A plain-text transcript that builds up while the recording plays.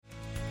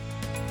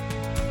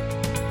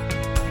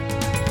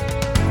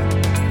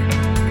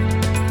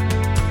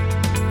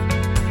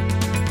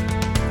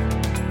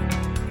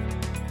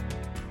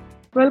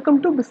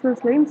Welcome to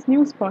Business Line's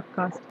news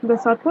podcast. The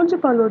Shapoorji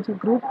Pallonji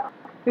Group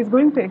is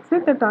going to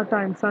exit the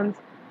Tata Sons,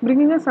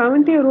 bringing a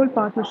 70-year-old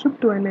partnership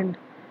to an end.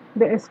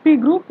 The SP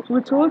Group,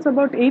 which holds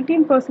about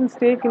 18%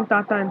 stake in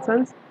Tata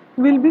Sons,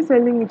 will be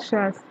selling its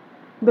shares.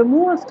 The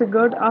move was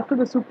triggered after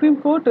the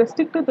Supreme Court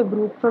restricted the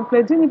group from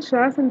pledging its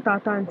shares in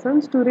Tata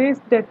Sons to raise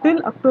debt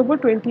till October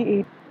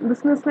 28.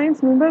 Business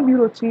Line's Mumbai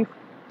bureau chief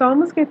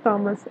Thomas K.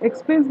 Thomas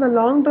explains the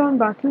long-drawn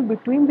battle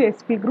between the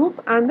SP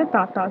Group and the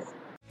Tatas.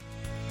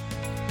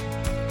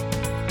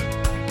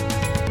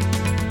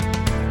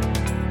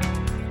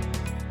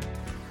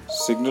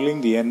 Signaling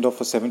the end of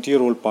a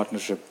 70-year-old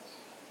partnership,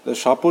 the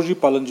Shapoorji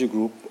Pallonji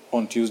Group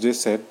on Tuesday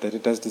said that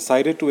it has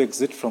decided to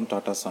exit from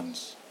Tata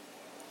Sons.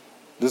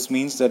 This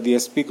means that the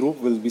SP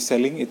Group will be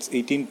selling its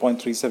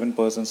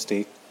 18.37%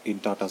 stake in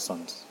Tata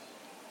Sons.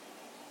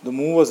 The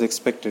move was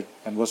expected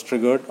and was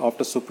triggered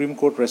after Supreme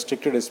Court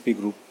restricted SP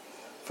Group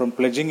from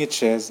pledging its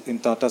shares in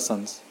Tata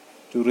Sons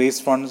to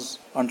raise funds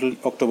until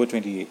October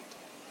 28.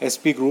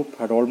 SP Group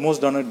had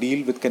almost done a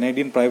deal with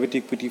Canadian private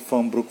equity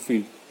firm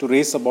Brookfield to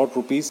raise about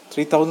Rs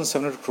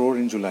 3,700 crore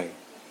in July.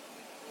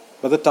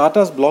 But the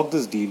Tatas blocked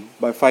this deal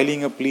by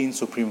filing a plea in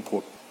Supreme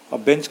Court. A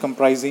bench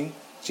comprising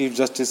Chief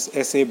Justice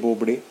S.A.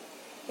 Bobde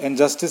and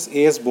Justice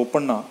A.S.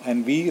 Bopanna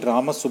and V.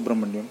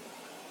 Ramasubramaniam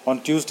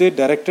on Tuesday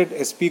directed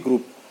SP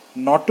Group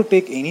not to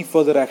take any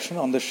further action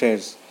on the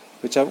shares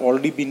which have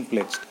already been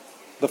pledged.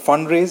 The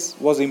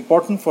fundraise was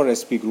important for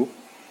SP Group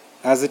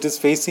as it is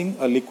facing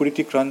a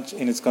liquidity crunch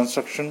in its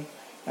construction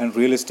and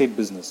real estate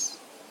business.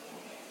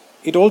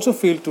 It also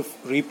failed to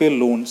repay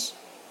loans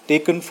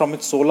taken from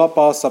its solar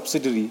power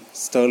subsidiary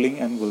Sterling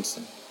and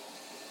Wilson.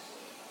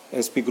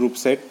 SP Group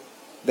said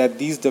that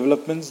these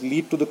developments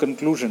lead to the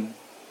conclusion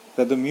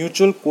that the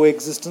mutual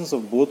coexistence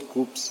of both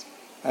groups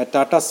at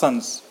Tata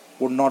Sons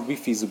would not be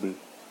feasible.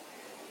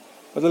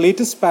 But the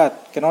latest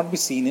spat cannot be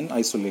seen in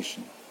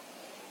isolation.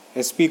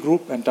 SP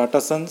Group and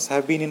Tata Sons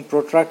have been in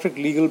protracted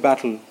legal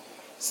battle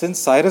since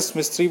Cyrus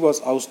Mistry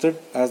was ousted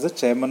as the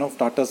chairman of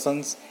Tata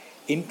Sons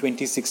in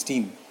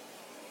 2016.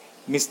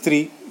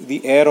 Mistry,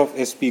 the heir of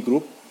SP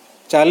Group,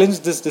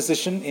 challenged this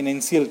decision in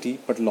NCLT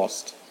but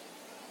lost.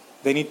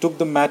 Then he took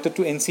the matter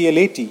to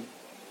NCLAT,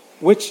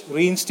 which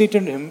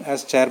reinstated him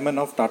as chairman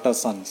of Tata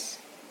Sons.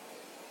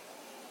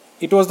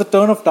 It was the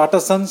turn of Tata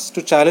Sons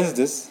to challenge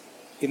this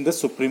in the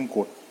Supreme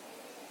Court.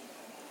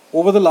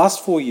 Over the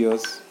last 4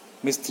 years,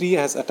 Mistry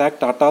has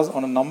attacked Tatas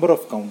on a number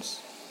of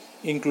counts,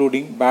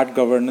 including bad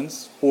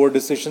governance, poor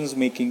decisions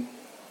making,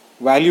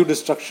 value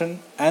destruction,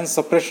 and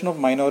suppression of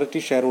minority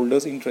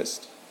shareholders'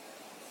 interest.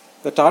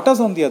 The Tatas,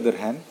 on the other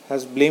hand,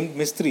 has blamed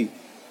Mistry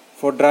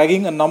for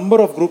dragging a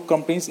number of group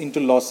companies into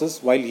losses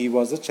while he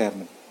was the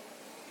chairman.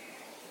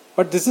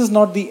 But this is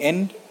not the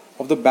end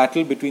of the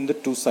battle between the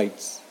two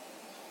sides.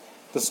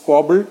 The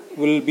squabble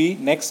will be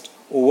next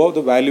over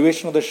the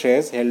valuation of the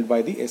shares held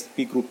by the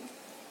SP Group.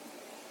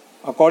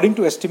 According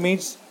to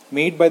estimates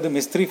made by the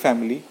Mistry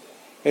family,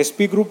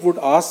 SP Group would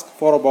ask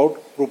for about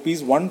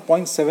Rs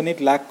 1.78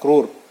 lakh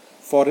crore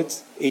for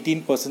its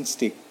 18%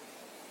 stake.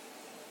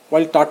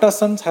 While Tata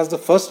Sons has the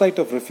first right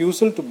of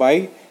refusal to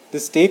buy the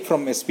stake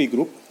from SP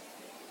Group,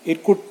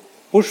 it could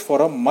push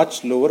for a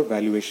much lower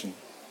valuation.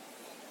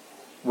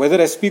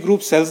 Whether SP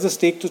Group sells the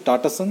stake to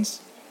Tata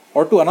Sons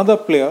or to another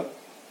player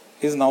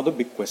is now the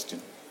big question.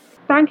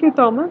 Thank you,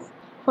 Thomas.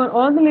 For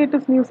all the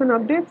latest news and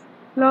updates,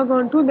 log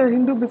on to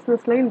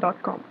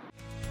thehindubusinessline.com.